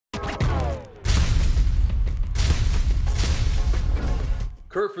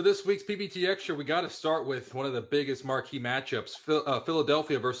Kurt, for this week's PBT Extra, we got to start with one of the biggest marquee matchups,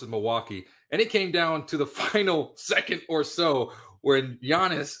 Philadelphia versus Milwaukee. And it came down to the final second or so when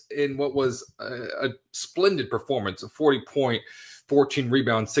Giannis, in what was a splendid performance, a 40-point, 14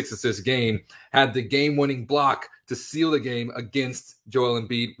 rebound, 6 assist game, had the game-winning block to seal the game against Joel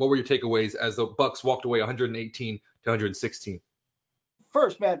Embiid. What were your takeaways as the Bucks walked away 118 to 116?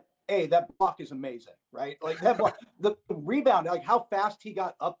 First, man, that block is amazing, right? Like that block, the rebound, like how fast he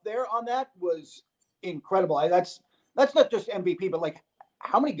got up there on that was incredible. That's not just MVP, but like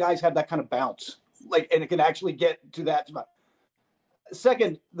how many guys have that kind of bounce, like, and it can actually get to that spot.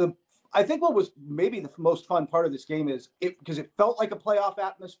 Second, I think what was maybe the most fun part of this game is because it felt like a playoff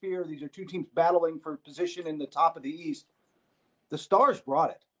atmosphere. These are two teams battling for position in the top of the East. The Stars brought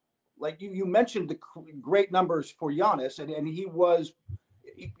it. Like you mentioned the great numbers for Giannis, and he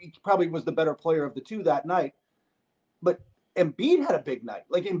probably was the better player of the two that night. But Embiid had a big night.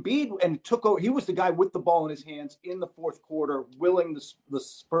 Like Embiid and took over. He was the guy with the ball in his hands in the fourth quarter, willing the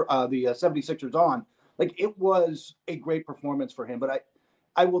 76ers on. Like it was a great performance for him. But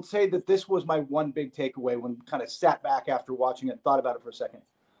I will say that this was my one big takeaway when kind of sat back after watching it and thought about it for a second.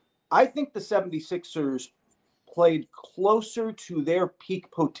 I think the 76ers played closer to their peak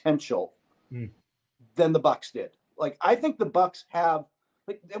potential than the Bucks did. Like I think the Bucks have,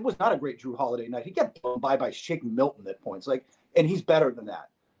 like, it was not a great Drew Holiday night. He got blown by Shake Milton at points, like, and he's better than that.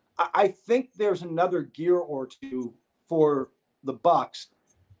 I think there's another gear or two for the Bucks,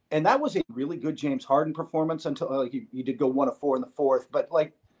 and that was a really good James Harden performance until like he did go 1 of 4 in the fourth, but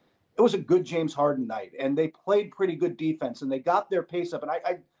like it was a good James Harden night, and they played pretty good defense, and they got their pace up. And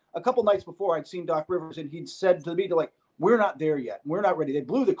I a couple nights before, I'd seen Doc Rivers, and he'd said to me, like, we're not there yet. We're not ready. They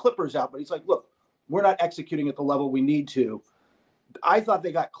blew the Clippers out, but he's like, look, we're not executing at the level we need to. I thought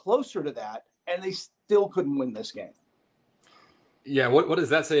they got closer to that, and they still couldn't win this game. Yeah, what does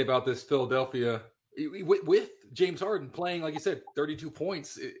that say about this Philadelphia with James Harden playing, like you said, 32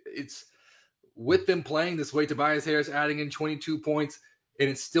 points? It's with them playing this way, Tobias Harris adding in 22 points, and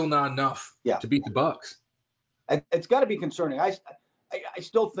it's still not enough to beat the Bucks. It's got to be concerning. I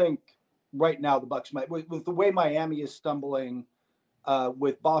still think right now the Bucks might, with the way Miami is stumbling,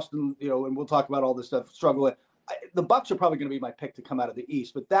 with Boston, and we'll talk about all this stuff, struggling. The Bucks are probably going to be my pick to come out of the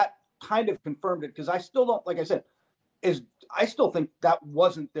East, but that kind of confirmed it because I still don't, like I said, I still think that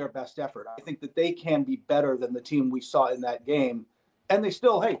wasn't their best effort. I think that they can be better than the team we saw in that game, and they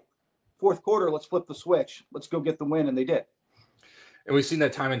still, hey, fourth quarter, let's flip the switch, let's go get the win, and they did. And we've seen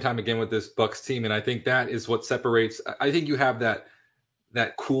that time and time again with this Bucks team, and I think that is what separates. I think you have that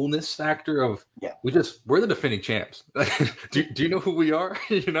coolness factor of we're the defending champs. do you know who we are?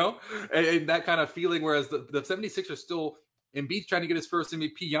 And that kind of feeling, whereas the 76ers still, Embiid's trying to get his first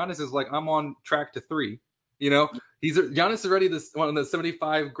MVP. Giannis is like, I'm on track to 3. Giannis is already one of the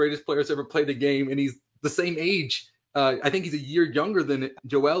 75 greatest players to ever play the game, and he's the same age. I think he's a year younger than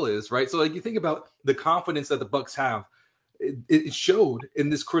Joel is, right? So like you think about the confidence that the Bucks have, it showed in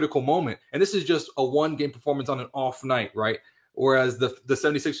this critical moment. And this is just a one-game performance on an off night, right? Whereas the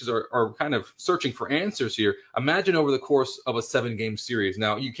 76ers are kind of searching for answers here. Imagine over the course of a 7-game series.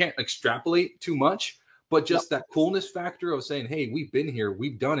 Now, you can't extrapolate too much, but just that coolness factor of saying, hey, we've been here,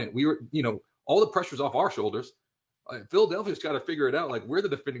 we've done it. We were, all the pressure's off our shoulders. Philadelphia's got to figure it out. Like, we're the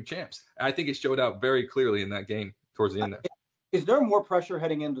defending champs. And I think it showed out very clearly in that game towards the end there. Is there more pressure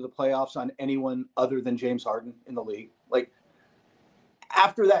heading into the playoffs on anyone other than James Harden in the league? Like,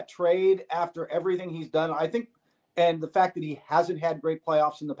 after that trade, after everything he's done, I think, and the fact that he hasn't had great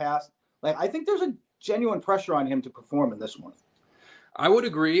playoffs in the past, like, I think there's a genuine pressure on him to perform in this one. I would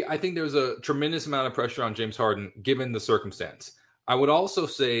agree. I think there's a tremendous amount of pressure on James Harden, given the circumstance. I would also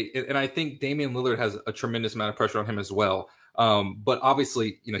say, and I think Damian Lillard has a tremendous amount of pressure on him as well. But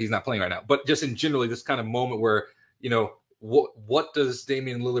obviously, he's not playing right now. But just in generally, this kind of moment where, what does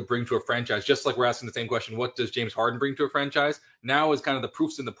Damian Lillard bring to a franchise? Just like we're asking the same question, what does James Harden bring to a franchise? Now is kind of the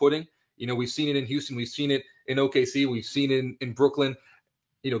proofs in the pudding. We've seen it in Houston. We've seen it in OKC. We've seen it in Brooklyn.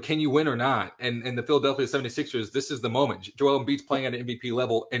 Can you win or not? And the Philadelphia 76ers, this is the moment. Joel Embiid's playing at an MVP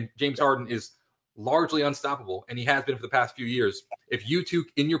level, and James Harden is largely unstoppable, and he has been for the past few years. If you two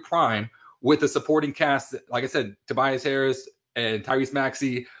in your prime with a supporting cast, like I said, Tobias Harris and Tyrese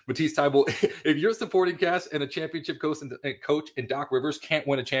Maxey, Matisse Thybulle, if your supporting cast and a championship coach and Doc Rivers can't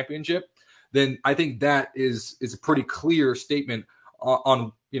win a championship, then I think that is a pretty clear statement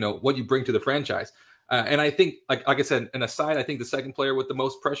on what you bring to the franchise. And I think, like I said, an aside, I think the second player with the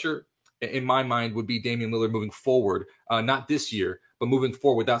most pressure in my mind would be Damian Lillard moving forward, not this year, but moving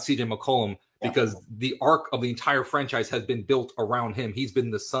forward without CJ McCollum, because the arc of the entire franchise has been built around him. He's been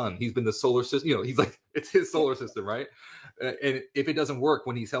the sun. He's been the solar system. He's like, it's his solar system, right? And if it doesn't work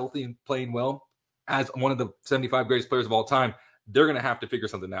when he's healthy and playing well, as one of the 75 greatest players of all time, they're going to have to figure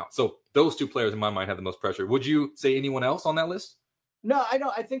something out. So those two players in my mind have the most pressure. Would you say anyone else on that list? No, I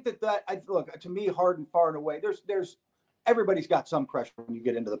don't. I think look, to me, Harden far and away. There's everybody's got some pressure when you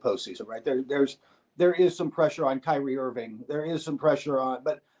get into the postseason, right? There is some pressure on Kyrie Irving. There is some pressure on,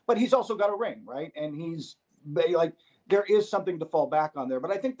 but he's also got a ring, right? And he's like, there is something to fall back on there.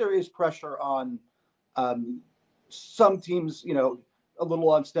 But I think there is pressure on some teams, a little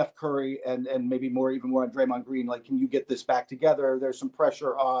on Steph Curry and maybe even more on Draymond Green. Like, can you get this back together? There's some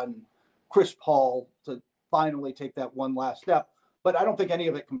pressure on Chris Paul to finally take that one last step. But I don't think any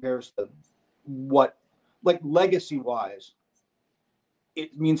of it compares to what, like, legacy-wise,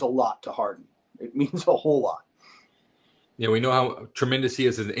 it means a lot to Harden. It means a whole lot. Yeah, we know how tremendous he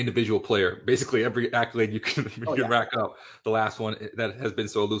is as an individual player. Basically, every accolade you can rack up. The last one that has been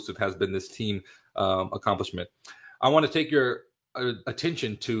so elusive has been this team accomplishment. I want to take your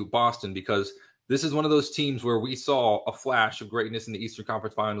attention to Boston, because this is one of those teams where we saw a flash of greatness in the Eastern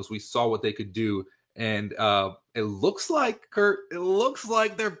Conference Finals. We saw what they could do. And it looks like, Kurt,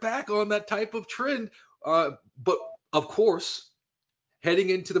 they're back on that type of trend. But, of course,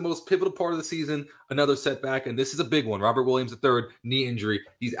 heading into the most pivotal part of the season, another setback. And this is a big one. Robert Williams III, knee injury.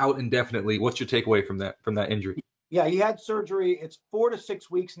 He's out indefinitely. What's your takeaway from that injury? Yeah, he had surgery. It's 4 to 6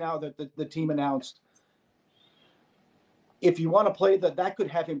 weeks now that the team announced. If you want to play that could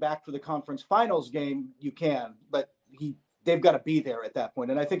have him back for the conference finals game, you can. But they've got to be there at that point.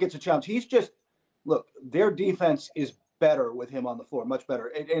 And I think it's a challenge. Look, their defense is better with him on the floor, much better.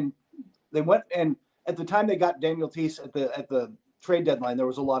 And they went, and at the time they got Daniel Tice at the trade deadline, there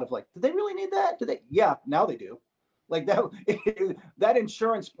was a lot of like, did they really need that? Did they? Yeah, now they do. Like that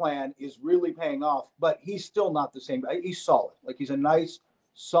insurance plan is really paying off, but he's still not the same. He's solid. Like, he's a nice,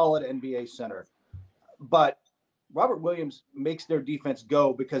 solid NBA center. But Robert Williams makes their defense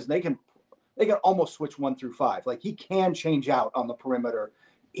go because they can almost switch 1 through 5. Like, he can change out on the perimeter.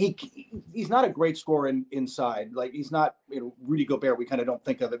 He's not a great scorer inside. Like, he's not, Rudy Gobert. We kind of don't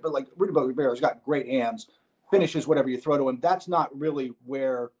think of it, but like, Rudy Gobert has got great hands, finishes whatever you throw to him. That's not really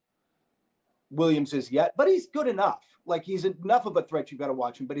where Williams is yet, but he's good enough. Like, he's enough of a threat. You've got to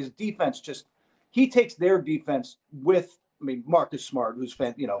watch him, but his defense he takes their defense with, Marcus Smart, who's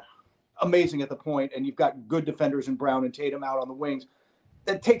amazing at the point, and you've got good defenders in Brown and Tatum out on the wings.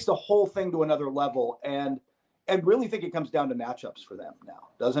 That takes the whole thing to another level. And I really think it comes down to matchups for them now,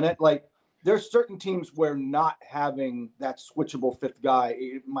 doesn't it? Like, there's certain teams where not having that switchable fifth guy,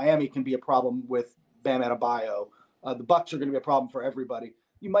 Miami can be a problem with Bam Adebayo. The Bucks are going to be a problem for everybody.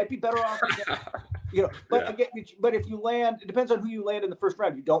 You might be better off, but if you land, it depends on who you land in the first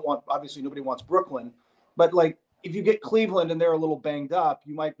round. You don't want, obviously nobody wants Brooklyn, but like, if you get Cleveland and they're a little banged up,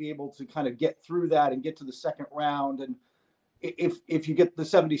 you might be able to kind of get through that and get to the second round. And if you get the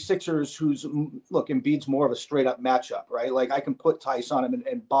 76ers, Embiid's more of a straight up matchup, right? Like, I can put Tice on him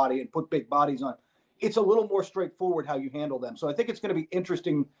and put big bodies on. It's a little more straightforward how you handle them. So I think it's going to be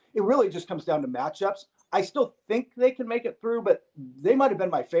interesting. It really just comes down to matchups. I still think they can make it through, but they might have been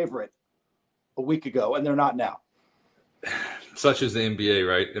my favorite a week ago, and they're not now. Such as the NBA,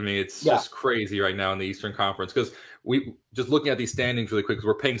 right? It's just crazy right now in the Eastern Conference, because we just looking at these standings really quick, because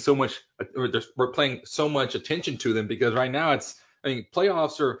we're paying so much attention to them, because right now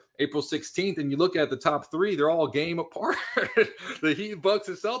playoffs are April 16th, and you look at the top 3, they're all a game apart. The Heat, Bucks,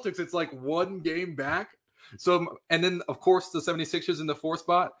 and Celtics, it's like 1 game back. So, and then of course the 76ers in the 4th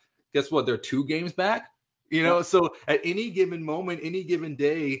spot, guess what? They're 2 games back. So at any given moment, any given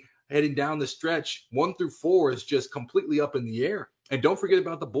day, heading down the stretch, 1 through 4 is just completely up in the air. And don't forget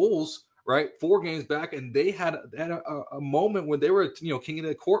about the Bulls, right? 4 games back, and they had a moment when they were, king of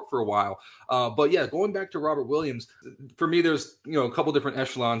the court for a while. But yeah, going back to Robert Williams, for me, there's, a couple different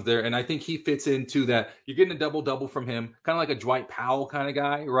echelons there. And I think he fits into that. You're getting a double-double from him, kind of like a Dwight Powell kind of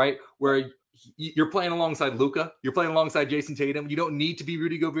guy, right? Where you're playing alongside Luka, you're playing alongside Jason Tatum. You don't need to be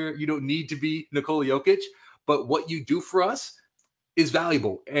Rudy Gobert. You don't need to be Nikola Jokic. But what you do for us is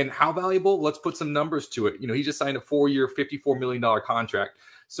valuable. And how valuable? Let's put some numbers to it. He just signed a 4-year, $54 million contract.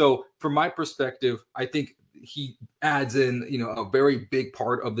 So from my perspective, I think he adds in, a very big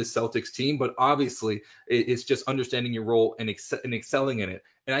part of this Celtics team, but obviously it's just understanding your role and excelling in it.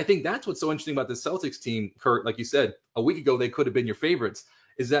 And I think that's what's so interesting about the Celtics team, Kurt. Like you said, a week ago, they could have been your favorites,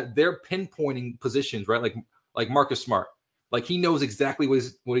 is that they're pinpointing positions, right? Like Marcus Smart. Like, he knows exactly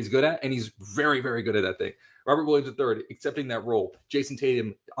what he's good at, and he's very, very good at that thing. Robert Williams III, accepting that role. Jason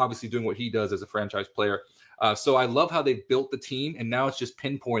Tatum, obviously doing what he does as a franchise player. So I love how they built the team, and now it's just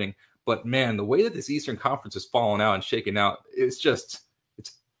pinpointing. But, man, the way that this Eastern Conference is falling out and shaking out, it's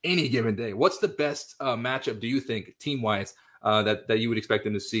any given day. What's the best matchup, do you think, team-wise, that you would expect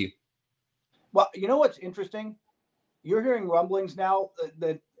them to see? Well, you know what's interesting? You're hearing rumblings now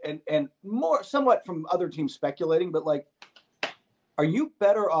that and more somewhat from other teams speculating, but like, are you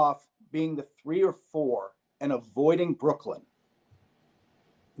better off being the 3 or 4 and avoiding Brooklyn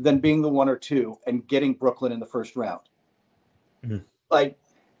than being the 1 or 2 and getting Brooklyn in the first round? Mm-hmm. Like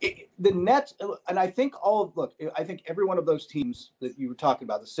the Nets, and I think I think every one of those teams that you were talking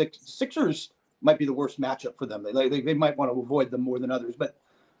about, the Sixers might be the worst matchup for them. They might want to avoid them more than others, but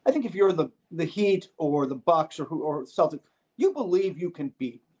I think if you're the Heat or the Bucks or Celtics, you believe you can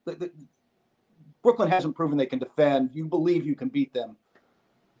beat. Brooklyn hasn't proven they can defend. You believe you can beat them.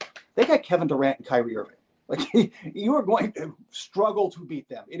 They got Kevin Durant and Kyrie Irving. Like, you are going to struggle to beat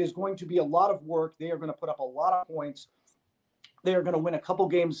them. It is going to be a lot of work. They are going to put up a lot of points. They are going to win a couple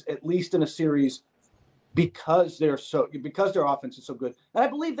games at least in a series because their offense is so good. And I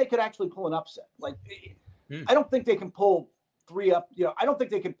believe they could actually pull an upset. Like, I don't think they can pull 3 up. I don't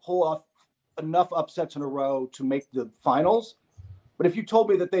think they can pull off enough upsets in a row to make the finals. But if you told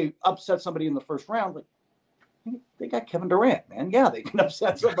me that they upset somebody in the first round, like, they got Kevin Durant, man. Yeah, they can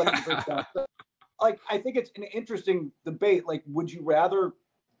upset somebody in the first round. Like, I think it's an interesting debate. Like, would you rather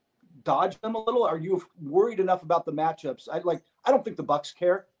dodge them a little? Are you worried enough about the matchups? I don't think the Bucks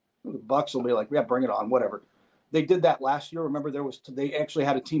care. The Bucks will be like, yeah, bring it on, whatever. They did that last year. Remember, they actually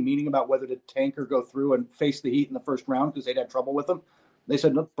had a team meeting about whether to tank or go through and face the Heat in the first round because they'd had trouble with them. They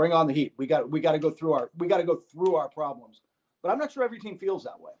said, no, bring on the Heat. We got to go through our problems. But I'm not sure every team feels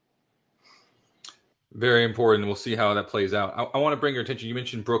that way. Very important. We'll see how that plays out. I want to bring your attention. You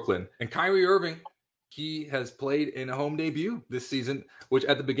mentioned Brooklyn and Kyrie Irving. He has played in a home debut this season, which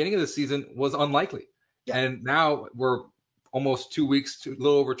at the beginning of the season was unlikely. Yeah. And now we're almost a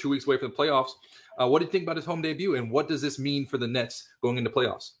little over 2 weeks away from the playoffs. What do you think about his home debut, and what does this mean for the Nets going into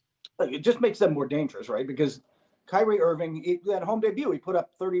playoffs? It just makes them more dangerous, right? Because Kyrie Irving, that home debut, he put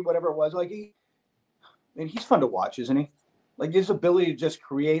up 30, whatever it was. He's fun to watch, isn't he? Like, his ability to just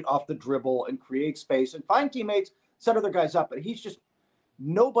create off the dribble and create space and find teammates, set other guys up. But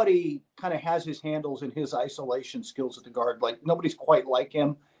nobody kind of has his handles and his isolation skills at the guard. Like, nobody's quite like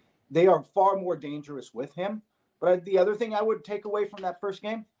him. They are far more dangerous with him. But the other thing I would take away from that first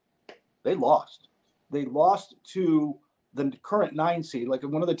game, they lost. They lost to the current 9 seed, like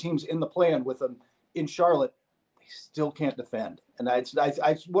one of the teams in the play-in with them in Charlotte. They still can't defend. And that's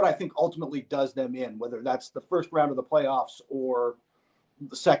what I think ultimately does them in, whether that's the first round of the playoffs or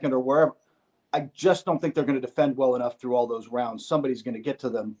the second or wherever. I just don't think they're going to defend well enough through all those rounds. Somebody's going to get to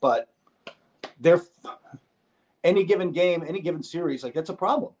them, but any given game, any given series, like, that's a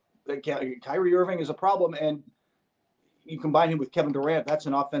problem. Kyrie Irving is a problem, and you combine him with Kevin Durant, that's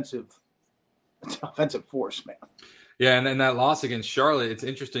an offensive force, man. Yeah, and then that loss against Charlotte, it's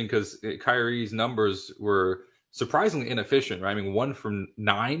interesting because Kyrie's numbers were surprisingly inefficient, right? I mean, 1 from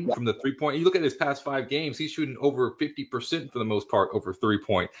 9 from the 3-point. You look at his past 5 games, he's shooting over 50% for the most part over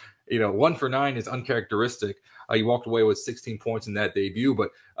 3-point. 1 for 9 is uncharacteristic. He walked away with 16 points in that debut,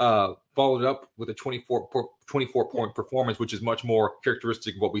 but followed up with a 24-point performance, which is much more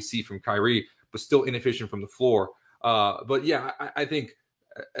characteristic of what we see from Kyrie, but still inefficient from the floor. But yeah, I think,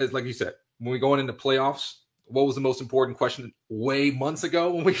 as like you said, when we go into playoffs, what was the most important question months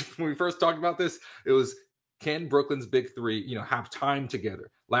ago when we first talked about this? It was, can Brooklyn's big 3, have time together?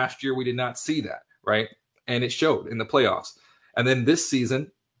 Last year, we did not see that, right? And it showed in the playoffs. And then this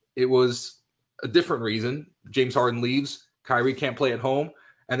season, it was a different reason. James Harden leaves. Kyrie can't play at home.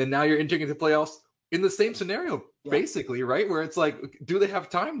 And then now you're entering into playoffs in the same scenario, basically, right? Where it's like, do they have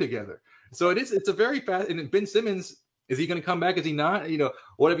time together? So it's a very fast. And Ben Simmons, is he going to come back? Is he not?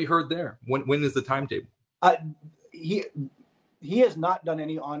 What have you heard there? When is the timetable? He has not done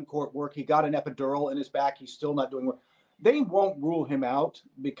any on-court work. He got an epidural in his back. He's still not doing work. They won't rule him out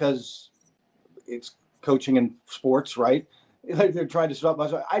because it's coaching in sports, right? They're trying to stop.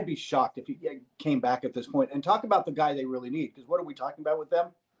 I'd be shocked if he came back at this point. And talk about the guy they really need, because what are we talking about with them?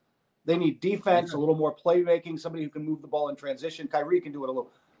 They need defense, a little more playmaking, somebody who can move the ball in transition. Kyrie can do it a little.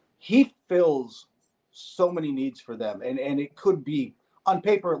 He fills so many needs for them, and it could be, on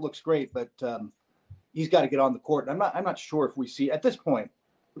paper it looks great, but he's got to get on the court. And I'm not sure if we see at this point.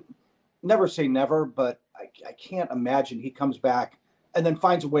 Never say never, but I can't imagine he comes back and then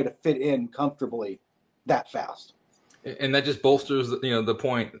finds a way to fit in comfortably that fast. And that just bolsters the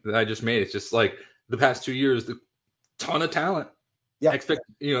point that I just made. It's just like the past 2 years, the ton of talent. Yeah.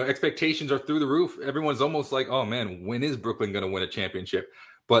 Expectations are through the roof. Everyone's almost like, oh man, when is Brooklyn going to win a championship?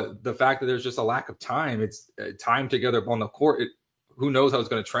 But the fact that there's just a lack of time, it's time together on the court. Who knows how it's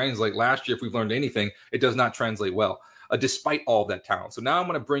going to translate? Last year, if we've learned anything, it does not translate well. despite all that talent. So now I'm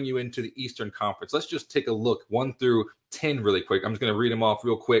going to bring you into the Eastern Conference. Let's just take a look 1 through 10 really quick. I'm just going to read them off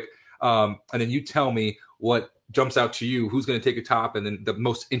real quick. And then you tell me what jumps out to you, who's going to take a top, and then the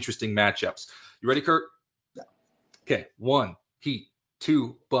most interesting matchups. You ready, Kurt? Yeah. Okay. 1, Heat.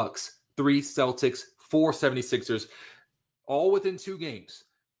 2, Bucks. 3, Celtics. 4, 76ers. All within 2 games.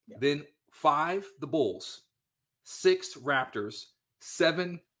 Yeah. Then 5, the Bulls. 6, Raptors.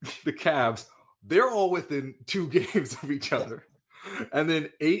 7, the Cavs. They're all within 2 games of each other. And then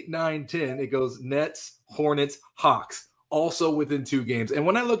 8, 9, 10, it goes Nets, Hornets, Hawks, also within 2 games. And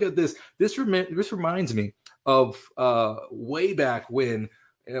when I look at this reminds me of way back when,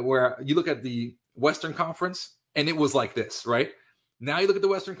 where you look at the Western Conference and it was like this, right? Now you look at the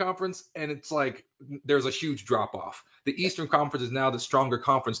Western Conference and it's like there's a huge drop off. The Eastern Conference is now the stronger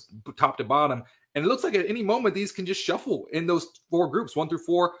conference, top to bottom. And it looks like at any moment these can just shuffle in those 4 groups, 1 through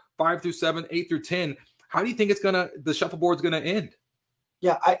 4, 5 through 7, 8 through 10. How do you think the shuffleboard's gonna end?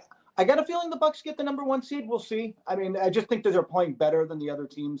 Yeah, I got a feeling the Bucks get the number 1 seed. We'll see. I mean, I just think that they're playing better than the other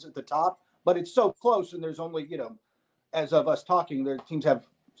teams at the top, but it's so close, and there's only, as of us talking, their teams have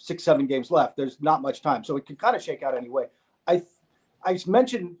 6, 7 games left. There's not much time, so it can kind of shake out anyway. I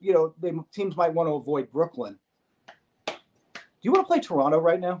mentioned, the teams might want to avoid Brooklyn. Do you want to play Toronto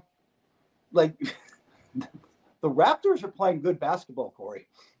right now? Like, the Raptors are playing good basketball, Corey.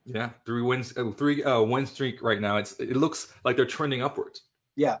 Yeah, 3 win streak right now. It looks like they're trending upwards.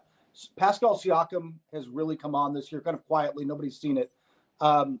 Yeah, Pascal Siakam has really come on this year, kind of quietly. Nobody's seen it.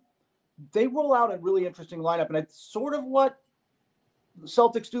 They roll out a really interesting lineup, and it's sort of what the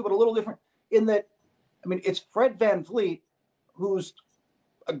Celtics do, but a little different in that, it's Fred VanVleet, who's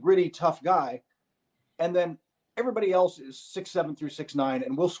a gritty, tough guy, and then everybody else is 6'7" through 6'9",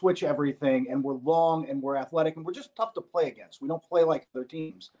 and we'll switch everything, and we're long, and we're athletic, and we're just tough to play against. We don't play like other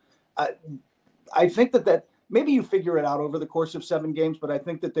teams. I think that maybe you figure it out over the course of 7 games, but I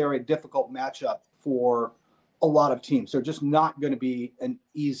think that they're a difficult matchup for a lot of teams. They're just not going to be an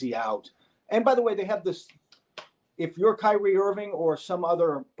easy out. And by the way, they have this, if you're Kyrie Irving or some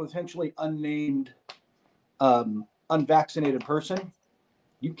other potentially unnamed unvaccinated person,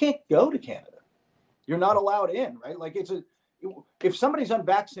 you can't go to Canada. You're not allowed in, right? Like if somebody's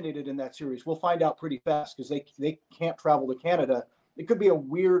unvaccinated in that series, we'll find out pretty fast because they can't travel to Canada. It could be a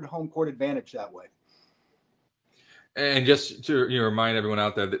weird home court advantage that way. And just to remind everyone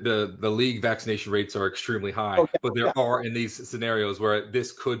out there that the league vaccination rates are extremely high, but there are in these scenarios where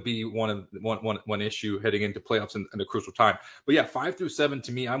this could be one issue heading into playoffs in a crucial time. But yeah, 5 through 7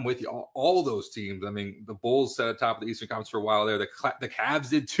 to me, I'm with you. All those teams. I mean, the Bulls sat atop of the Eastern Conference for a while there. The Cavs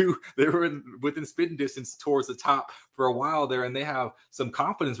did too. They were within spitting distance towards the top for a while there, and they have some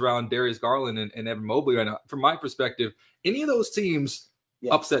confidence around Darius Garland and Evan Mobley right now. From my perspective, any of those teams.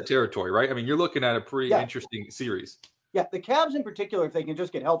 Yeah. Upset territory, right? I mean, you're looking at a pretty interesting series. Yeah, the Cavs in particular, if they can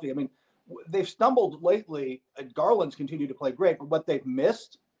just get healthy. I mean, they've stumbled lately. Garland's continued to play great, but what they've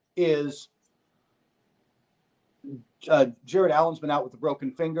missed is Jared Allen's been out with a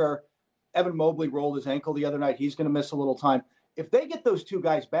broken finger. Evan Mobley rolled his ankle the other night. He's going to miss a little time. If they get those 2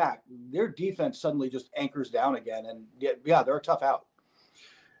 guys back, their defense suddenly just anchors down again, and they're a tough out.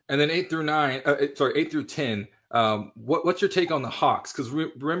 And then 8 through 10. What's your take on the Hawks? Because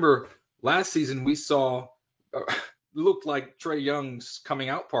remember last season we saw looked like Trae Young's coming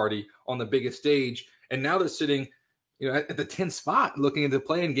out party on the biggest stage, and now they're sitting, at the 10th spot, looking at the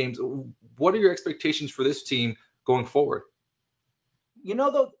play-in games. What are your expectations for this team going forward?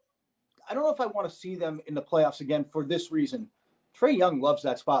 Though, I don't know if I want to see them in the playoffs again for this reason. Trae Young loves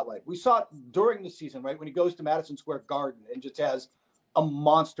that spotlight. We saw it during the season, right, when he goes to Madison Square Garden and just has a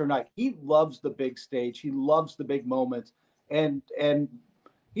monster night. He loves the big stage. He loves the big moments. And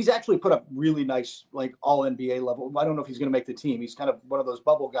he's actually put up really nice, like all NBA level. I don't know if he's going to make the team. He's kind of one of those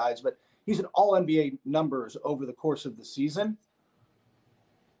bubble guys, but he's an all NBA numbers over the course of the season.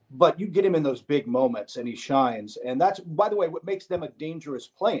 But you get him in those big moments and he shines. And that's, by the way, what makes them a dangerous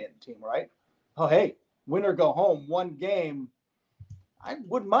play-in team, right? Oh, hey, win or go home, 1 game. I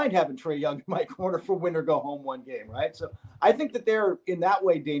wouldn't mind having Trae Young in my corner for win or go home 1 game, right? So I think that they're in that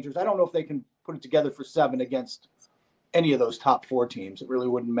way dangerous. I don't know if they can put it together for 7 against any of those top 4 teams. It really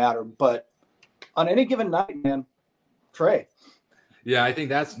wouldn't matter. But on any given night, man, Trae. Yeah, I think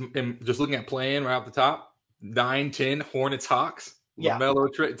that's just looking at playing right off the top. 9, 10, Hornets, Hawks. Yeah. LaMelo,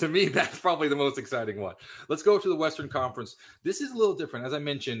 Trae. To me, that's probably the most exciting one. Let's go to the Western Conference. This is a little different. As I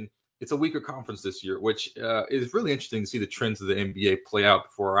mentioned, it's a weaker conference this year, which is really interesting to see the trends of the NBA play out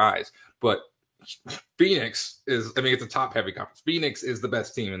before our eyes. But Phoenix is, it's a top-heavy conference. Phoenix is the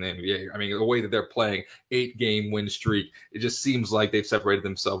best team in the NBA. I mean, the way that they're playing, 8-game win streak, it just seems like they've separated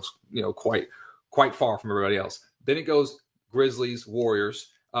themselves, quite far from everybody else. Then it goes Grizzlies, Warriors.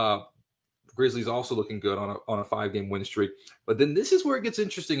 Grizzlies also looking good on a 5-game win streak. But then this is where it gets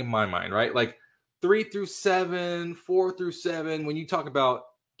interesting in my mind, right? Like 3 through 7, 4 through 7. When you talk about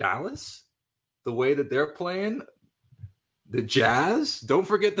Dallas, the way that they're playing, the Jazz, don't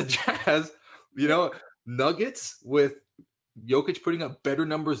forget the Jazz, Nuggets with Jokic putting up better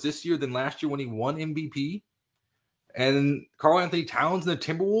numbers this year than last year when he won MVP. And Karl-Anthony Towns and the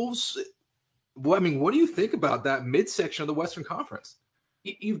Timberwolves. Well, I mean, what do you think about that midsection of the Western Conference?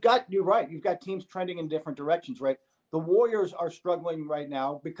 You're right. You've got teams trending in different directions, right? The Warriors are struggling right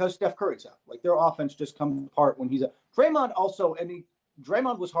now because Steph Curry's out. Like their offense just comes apart when he's out. Draymond also,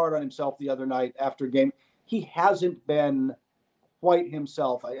 Draymond was hard on himself the other night after a game. He hasn't been quite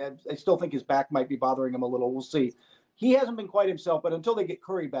himself. I still think his back might be bothering him a little. We'll see. He hasn't been quite himself, but until they get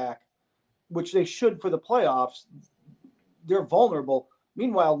Curry back, which they should for the playoffs, they're vulnerable.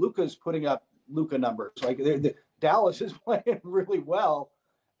 Meanwhile, Luka's putting up Luka numbers. Like Dallas is playing really well.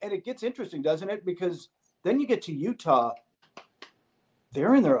 And it gets interesting, doesn't it? Because then you get to Utah.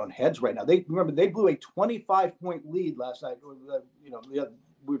 They're in their own heads right now. They blew a 25-point lead last night. We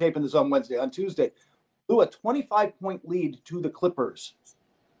were taping this on Wednesday. On Tuesday, blew a 25-point lead to the Clippers,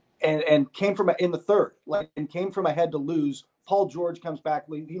 and came from in the third, and came from ahead to lose. Paul George comes back.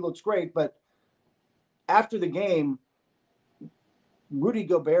 He looks great, but after the game, Rudy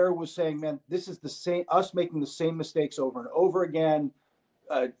Gobert was saying, "Man, this is the same. Us making the same mistakes over and over again."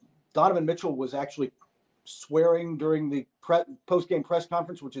 Donovan Mitchell was actually swearing during the post-game press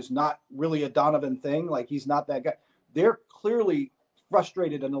conference, which is not really a Donovan thing. Like he's not that guy. They're clearly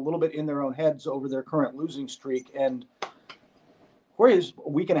frustrated and a little bit in their own heads over their current losing streak. And Corey's a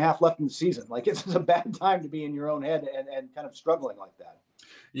week and a half left in the season. Like it's a bad time to be in your own head and kind of struggling like that.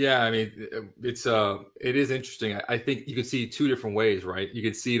 Yeah, I mean, it is interesting. I think you could see two different ways, right? You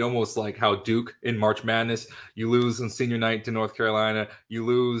could see it almost like how Duke in March Madness, you lose on senior night to North Carolina, you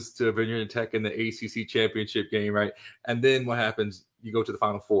lose to Virginia Tech in the ACC championship game, right? And then what happens? You go to the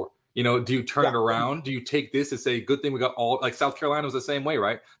Final Four. Do you turn it around? Do you take this and say, good thing we got all, like South Carolina was the same way,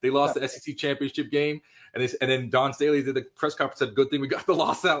 right? They lost the SEC championship game. And then Don Staley did the press conference, said, good thing we got the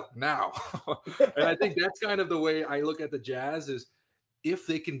loss out now. And I think that's kind of the way I look at the Jazz is, if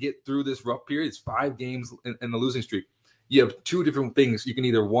they can get through this rough period, it's 5 games in the losing streak. You have two different things. You can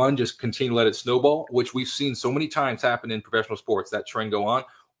either, one, just continue to let it snowball, which we've seen so many times happen in professional sports, that trend go on,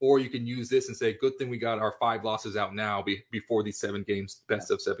 or you can use this and say, good thing we got our 5 losses out now before these 7 games, best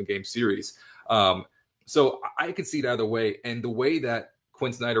of 7 game series. So I could see it either way. And the way that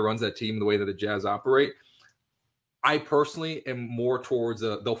Quinn Snyder runs that team, the way that the Jazz operate, I personally am more towards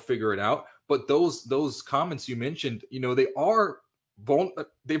they'll figure it out. But those comments you mentioned,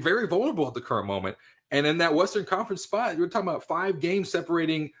 they're very vulnerable at the current moment. And in that Western Conference spot, you're talking about 5 games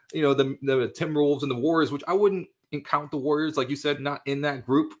separating, the Timberwolves and the Warriors, which I wouldn't count the Warriors, like you said, not in that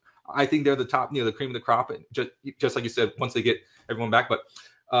group. I think they're the top, the cream of the crop, just like you said, once they get everyone back.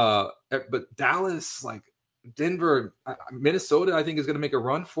 But Dallas, like Denver, Minnesota, I think is going to make a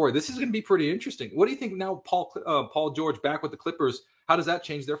run for it. This is going to be pretty interesting. What do you think now? Paul George back with the Clippers. How does that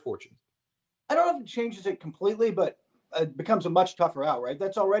change their fortune? I don't know if it changes it completely, but it becomes a much tougher out, right?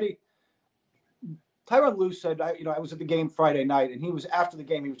 That's already Tyronn Lue said, I was at the game Friday night, and he was after the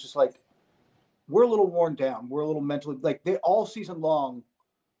game. He was just like, we're a little worn down. We're a little mentally they all season long,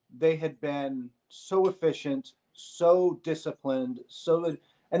 they had been so efficient, so disciplined,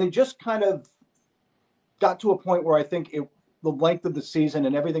 and they just kind of got to a point where I think the length of the season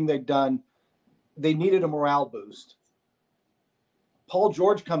and everything they'd done, they needed a morale boost. Paul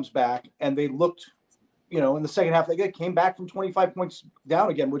George comes back, and they looked, in the second half, they came back from 25 points down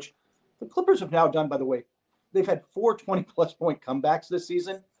again, which the Clippers have now done, by the way. They've had 4 20-plus point comebacks this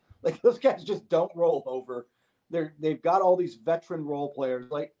season. Like, those guys just don't roll over. They've got all these veteran role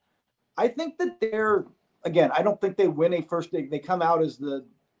players. Like, I think that I don't think they win a first day. They come out as the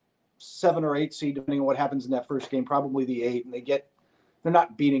 7 or 8 seed, depending on what happens in that first game, probably the 8, and they're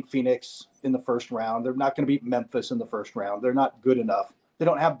not beating Phoenix in the first round. They're not going to beat Memphis in the first round. They're not good enough. They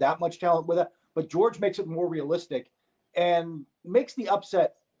don't have that much talent with it. But George makes it more realistic and makes the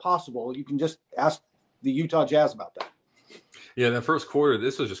upset possible. You can just ask the Utah Jazz about that. Yeah, that first quarter,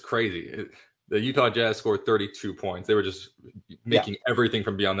 this was just crazy. The Utah Jazz scored 32 points. They were just making everything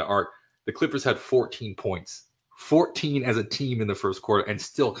from beyond the arc. The Clippers had 14 points, 14 as a team in the first quarter, and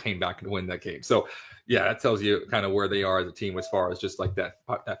still came back and win that game. So, yeah, that tells you kind of where they are as a team as far as just like that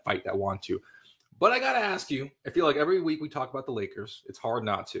fight that want to. But I got to ask you, I feel like every week we talk about the Lakers. It's hard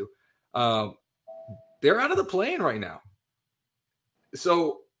not to. They're out of the play-in right now.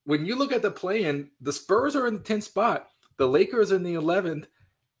 So when you look at the play-in, the Spurs are in the 10th spot. The Lakers in the 11th.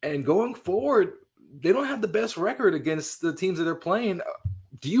 And going forward, they don't have the best record against the teams that they're playing.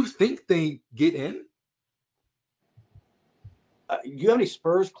 Do you think they get in? Do you have any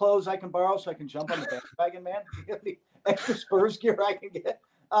Spurs clothes I can borrow so I can jump on the bandwagon, man? Do you have any extra Spurs gear I can get?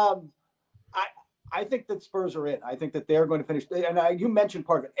 I think that Spurs are in. I think that they're going to finish. And you mentioned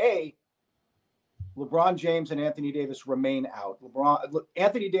part of it. LeBron James and Anthony Davis remain out.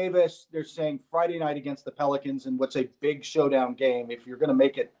 Anthony Davis, they're saying Friday night against the Pelicans in what's a big showdown game. If you're going to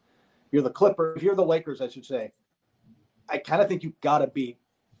make it, you're the Clippers. If you're the Lakers, I should say. I kind of think you've got to beat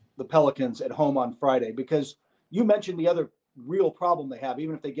the Pelicans at home on Friday, because you mentioned the other real problem they have,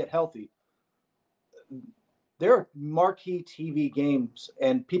 even if they get healthy. There are marquee TV games,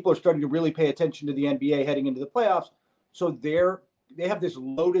 and people are starting to really pay attention to the NBA heading into the playoffs. So they have this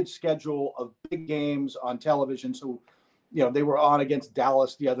loaded schedule of big games on television. So, they were on against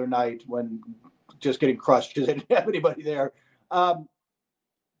Dallas the other night when just getting crushed because they didn't have anybody there.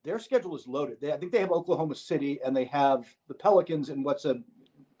 Their schedule is loaded. I think they have Oklahoma City, and they have the Pelicans in what's a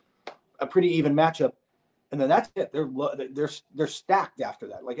pretty even matchup. And then that's it. They're stacked after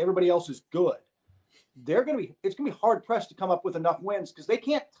that. Like, everybody else is good. It's going to be hard pressed to come up with enough wins because they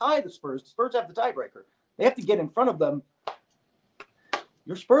can't tie the Spurs. The Spurs have the tiebreaker. They have to get in front of them.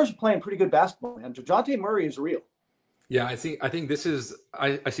 Your Spurs are playing pretty good basketball, man. DeJounte Murray is real. Yeah, I think this is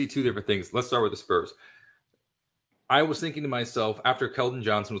I see two different things. Let's start with the Spurs. I was thinking to myself, after Keldon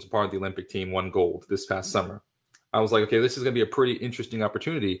Johnson was a part of the Olympic team, won gold this past summer, I was like, okay, this is going to be a pretty interesting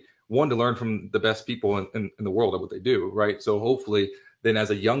opportunity. One, to learn from the best people in the world at what they do, right? So hopefully then as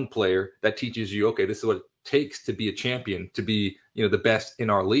a young player, that teaches you, okay, this is what it takes to be a champion, to be, the best in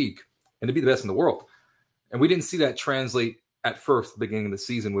our league and to be the best in the world. And we didn't see that translate at first, the beginning of the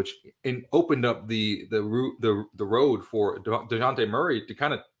season, which opened up the road for DeJounte Murray to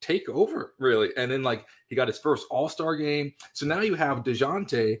kind of take over, really. And then, he got his first All-Star game. So now you have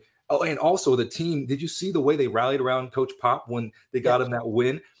DeJounte. Oh, and also the team. Did you see the way they rallied around Coach Pop when they got him that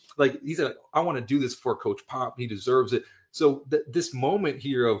win? He said, I want to do this for Coach Pop. He deserves it. So this moment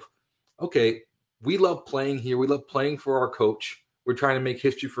here of, okay, we love playing here. We love playing for our coach. We're trying to make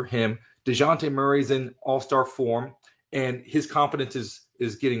history for him. DeJounte Murray's in all-star form, and his confidence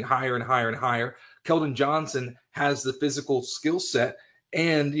is getting higher and higher and higher. Keldon Johnson has the physical skill set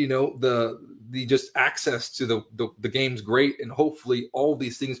and, the just access to the game's great. And hopefully all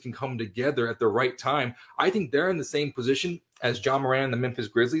these things can come together at the right time. I think they're in the same position as John Moran and the Memphis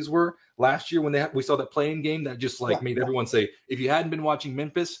Grizzlies were last year when we saw that playing game that just made everyone say, if you hadn't been watching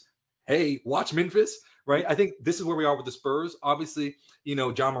Memphis, hey, watch Memphis, right? I think this is where we are with the Spurs. Obviously,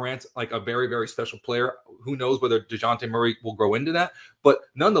 John Morant's a very, very special player. Who knows whether DeJounte Murray will grow into that? But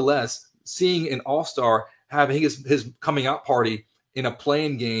nonetheless, seeing an all-star having his coming out party in a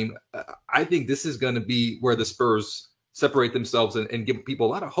playing game, I think this is going to be where the Spurs separate themselves and give people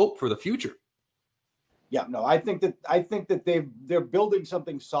a lot of hope for the future. Yeah, no, I think that they're building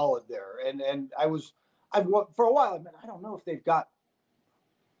something solid there. And I've for a while, I don't know if they've got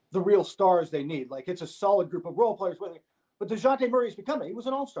the real stars they need. It's a solid group of role players, but DeJounte Murray's become he was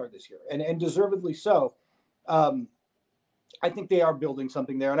an all-star this year, and deservedly so. I think they are building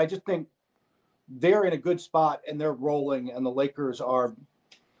something there, and I just think they're in a good spot, and they're rolling, and the Lakers are.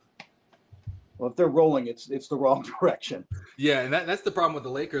 Well, if they're rolling, it's the wrong direction. Yeah, and that's the problem with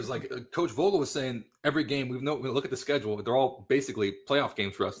the Lakers. Coach Vogel was saying, every game we look at the schedule; they're all basically playoff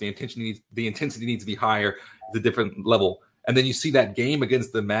games for us. The intensity needs to be higher, the different level. And then you see that game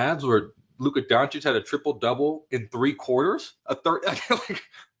against the Mavs where Luka Doncic had a triple-double in 3 quarters, a third.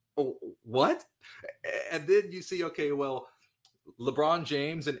 What? And then you see, okay, well, LeBron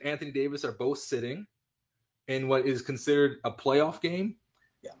James and Anthony Davis are both sitting in what is considered a playoff game.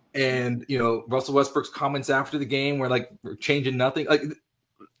 Yeah. And, Russell Westbrook's comments after the game were we're changing nothing.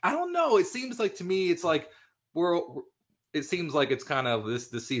 I don't know. It seems to me, it's it seems like it's kind of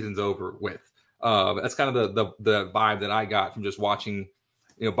this season's over with. That's kind of the vibe that I got from just watching,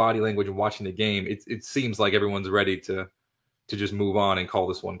 body language and watching the game. It seems like everyone's ready to just move on and call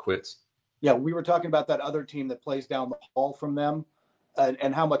this one quits. Yeah, we were talking about that other team that plays down the hall from them,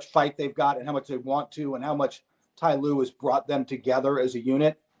 and how much fight they've got, and how much they want to, and how much Ty Lue has brought them together as a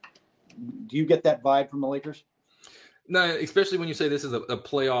unit. Do you get that vibe from the Lakers? No, especially when you say this is a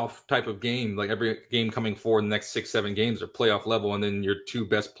playoff type of game, every game coming forward in the next 6-7 games are playoff level, and then your 2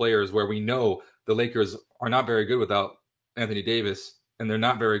 best players, where we know the Lakers are not very good without Anthony Davis, and they're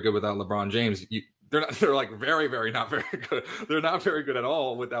not very good without LeBron James. They're very, very not very good. They're not very good at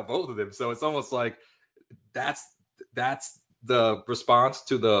all without both of them. So it's almost like that's the response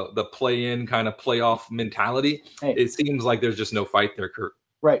to the play-in kind of playoff mentality. Hey. It seems like there's just no fight there, Kurt.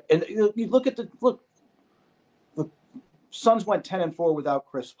 Right, and you look at the Suns went 10-4 without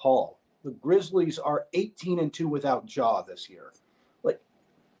Chris Paul. the Grizzlies are 18-2 without Ja this year. Like,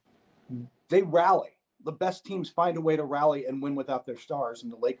 they rally. The best teams find a way to rally and win without their stars,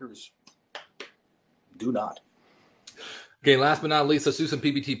 and the Lakers do not. Okay, last but not least, let's do some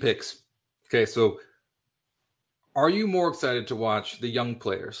PBT picks. Okay, so are you more excited to watch the young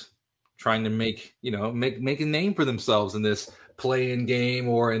players trying to make a name for themselves in this play-in game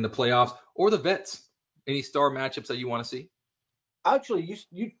or in the playoffs, or the vets? Any star matchups that you want to see? Actually,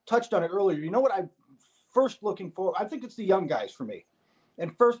 you touched on it earlier. You know what I'm first looking for? I think it's the young guys for me.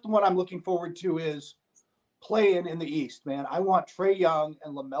 And first one I'm looking forward to is playing in the East, man. I want Trae Young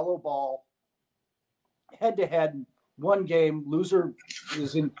and LaMelo Ball head-to-head, one game.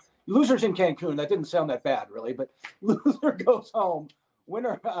 Loser's in Cancun. That didn't sound that bad, really, but loser goes home.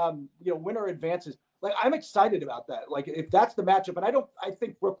 Winner advances. Like, I'm excited about that. Like, if that's the matchup, and I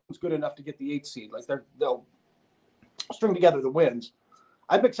think Brooklyn's good enough to get the 8th seed. Like, they'll string together the wins.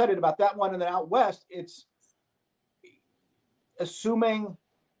 I'm excited about that one. And then out west, it's assuming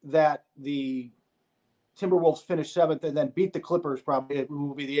that the Timberwolves finish 7th and then beat the Clippers, probably who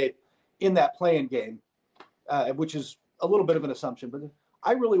will be the 8th in that play-in game, which is a little bit of an assumption. But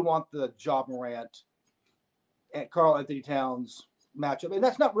I really want the Ja Morant and Karl Anthony Towns matchup. And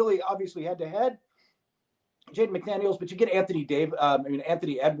that's not really obviously head-to-head, Jaden McDaniels, but you get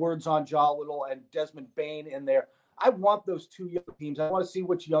Anthony Edwards on Ja Little and Desmond Bane in there. I want those two young teams. I want to see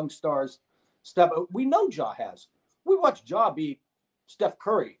which young stars step up. We know Ja has. We watched Ja beat Steph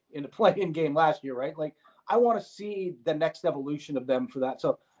Curry in the play-in game last year, right? Like, I want to see the next evolution of them for that.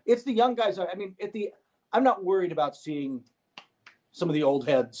 So it's the young guys. I mean, I'm not worried about seeing some of the old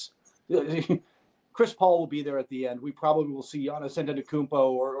heads. Chris Paul will be there at the end. We probably will see Giannis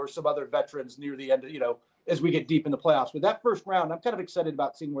Antetokounmpo or some other veterans near the end, as we get deep in the playoffs. But that first round, I'm kind of excited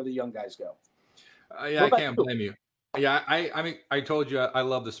about seeing where the young guys go. Yeah, I can't blame you. Yeah, I mean, I told you I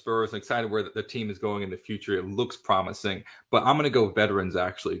love the Spurs. I'm excited where the team is going in the future. It looks promising. But I'm going to go veterans,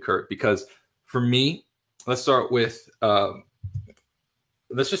 actually, Kurt, because for me, let's just start with the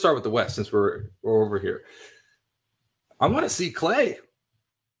West since we're over here. I want to see Clay.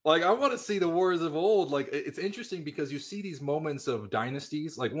 Like, I want to see the Warriors of old. Like, it's interesting because you see these moments of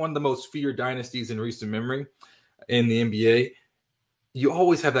dynasties, like one of the most feared dynasties in recent memory in the NBA. You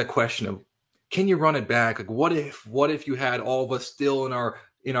always have that question of, can you run it back? Like, what if you had all of us still in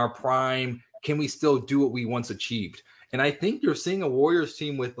our prime? Can we still do what we once achieved? And I think you're seeing a Warriors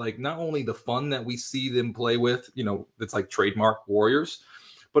team with, like, not only the fun that we see them play with, it's like trademark Warriors,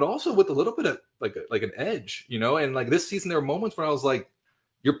 but also with a little bit of like an edge, and like this season, there were moments where I was like,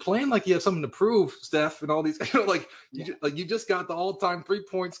 you're playing like you have something to prove, Steph, and all these, you just got the all-time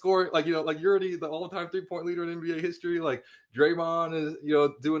 3-point score, like you're already the all-time 3-point leader in NBA history. Like Draymond is,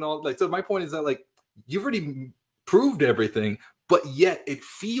 doing all, like, so my point is that, like, you've already proved everything, but yet it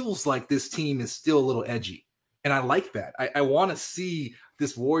feels like this team is still a little edgy. And I like that. I want to see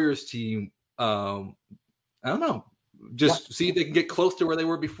this Warriors team, I don't know, just see if they can get close to where they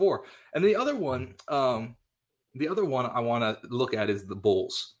were before. And the other one I want to look at is the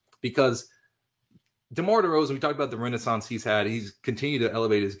Bulls, because DeMar DeRozan, we talked about the renaissance he's had. He's continued to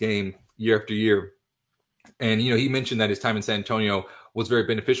elevate his game year after year. And, he mentioned that his time in San Antonio was very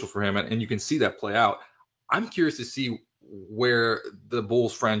beneficial for him, and you can see that play out. I'm curious to see where the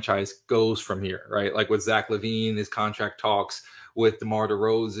Bulls franchise goes from here, right? Like with Zach LaVine, his contract talks with DeMar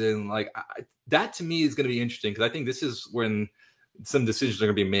DeRozan, like that to me is going to be interesting, because I think this is when some decisions are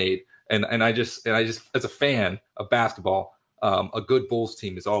going to be made. And I just as a fan of basketball, a good Bulls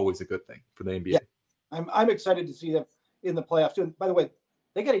team is always a good thing for the NBA. Yeah. I'm excited to see them in the playoffs too. And by the way,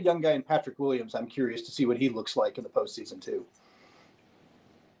 they got a young guy in Patrick Williams. I'm curious to see what he looks like in the postseason too.